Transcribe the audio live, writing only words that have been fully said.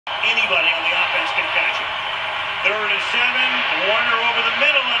Warner over the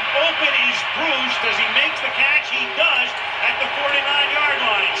middle, and open is Bruce. Does he make the catch? He does at the 49-yard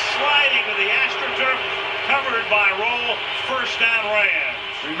line. Sliding to the AstroTurf, covered by Roll. First down, Rams.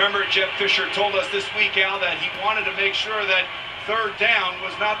 Remember, Jeff Fisher told us this week, Al, that he wanted to make sure that third down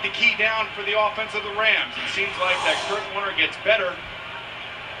was not the key down for the offense of the Rams. It seems like that Kurt Warner gets better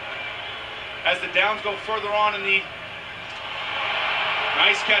as the downs go further on in the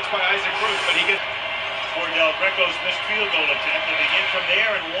nice catch by Isaac Bruce, but he gets Cordell Greco's missed field goal attempt to begin from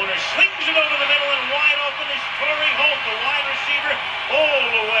there, and Warner slings it over the middle, and wide open is Torry Holt, the wide receiver, all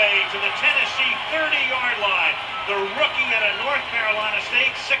the way to the Tennessee 30-yard line. The rookie out of North Carolina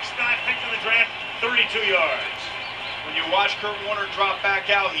State, 6th guy picked in the draft, 32 yards. When you watch Kurt Warner drop back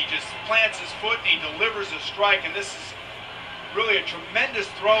out, he just plants his foot and he delivers a strike, and this is really a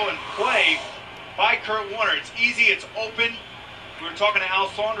tremendous throw and play by Kurt Warner. It's easy, it's open. We were talking to Al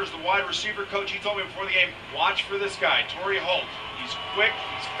Saunders, the wide receiver coach. He told me before the game, watch for this guy, Torry Holt. He's quick,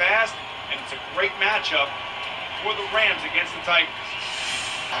 he's fast, and it's a great matchup for the Rams against the Titans.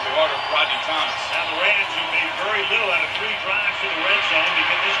 The order of Rodney Thomas. Now the Rams, who made very little out of 3 drives to the red zone,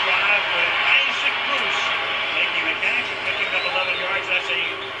 begin this drive with Isaac Bruce making the catch and picking up 11 yards. That's a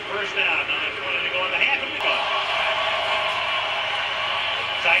first down. 9:20 to go in the half, and we go.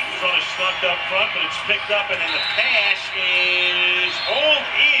 Titans on a stunt up front, but it's picked up, and then the pass is hauled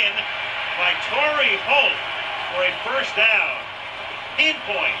in by Torry Holt for a first down.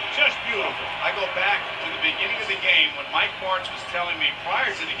 Pinpoint, just beautiful. I go back to the beginning of the game when Mike Martz was telling me prior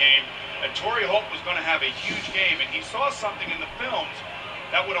to the game that Torry Holt was going to have a huge game, and he saw something in the films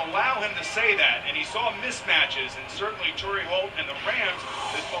that would allow him to say that, and he saw mismatches, and certainly Torry Holt and the Rams,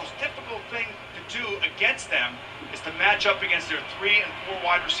 the most difficult thing to do against them is to match up against their 3 and 4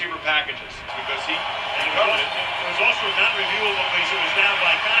 wide receiver packages, because he covered it. It was also not reviewable because it was down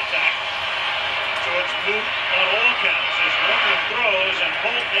by contact, so it's moot on all counts as Warner throws and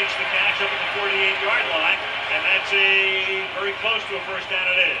Holt makes the catch up at the 48-yard line, and that's a very close to a first down.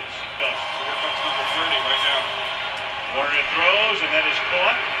 It is. So here comes number 30 right now. Warner throws, and that is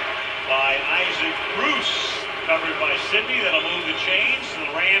caught by Isaac Bruce, covered by Sidney. That'll move the chains. The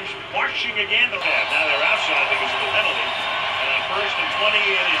Rams marching again. Now they're outside because of the penalty. And on 1st and 20,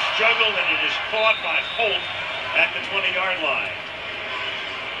 it is juggled, and it is caught by Holt at the 20-yard line.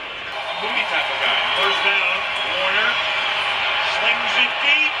 Moody type of guy. First down, Warner slings it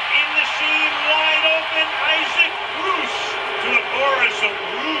deep in the seam, wide open. Isaac Bruce to the chorus of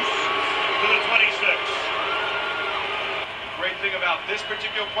Bruce to the 26. Great thing about this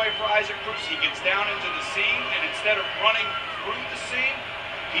particular play for Isaac Bruce, he gets down into the seam, and instead of running through the seam,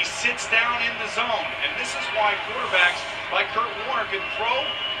 he sits down in the zone. And this is why quarterbacks like Kurt Warner can throw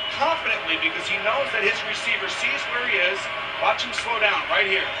confidently, because he knows that his receiver sees where he is. Watch him slow down right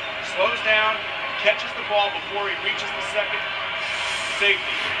here. Slows down and catches the ball before he reaches the second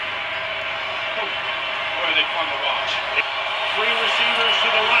safety. Oh, boy, are they fun to watch. 3 receivers to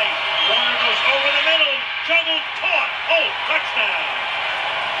the right. Warner goes over the middle. Juggled, caught. Holt, touchdown.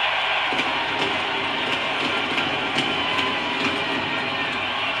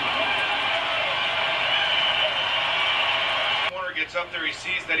 Warner gets up there. He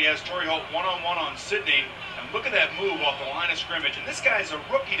sees that he has Torry Holt one-on-one on Sidney. And look at that move off the line of scrimmage. And this guy's a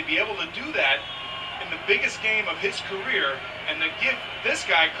rookie to be able to do that in the biggest game of his career, and to give this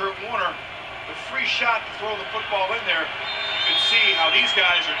guy, Kurt Warner, the free shot to throw the football in there. You can see how these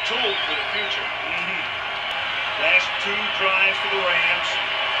guys are tooled for the future. Last 2 drives for the Rams,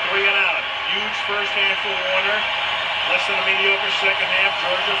 3 and out. Huge first half for Warner. Less than a mediocre second half.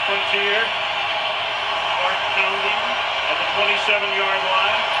 Georgia Frontier. Heart pounding at the 27-yard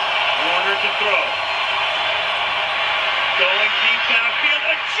line. Warner to throw. Going deep downfield,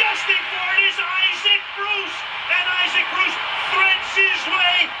 adjusting for it is Isaac Bruce. And Isaac Bruce threads his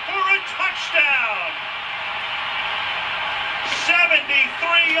way for a touchdown.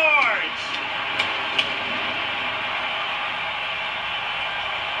 73 yards.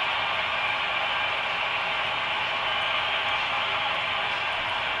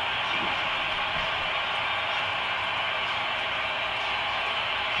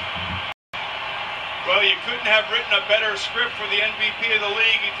 Well, you couldn't have written a better script for the MVP of the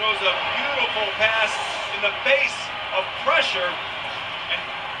league. He throws a beautiful pass in the face of pressure.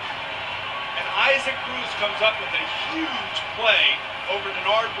 And Isaac Bruce comes up with a huge play over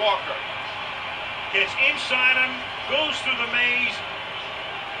Denard Walker. Gets inside him, goes through the maze.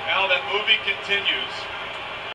 Now that movie continues.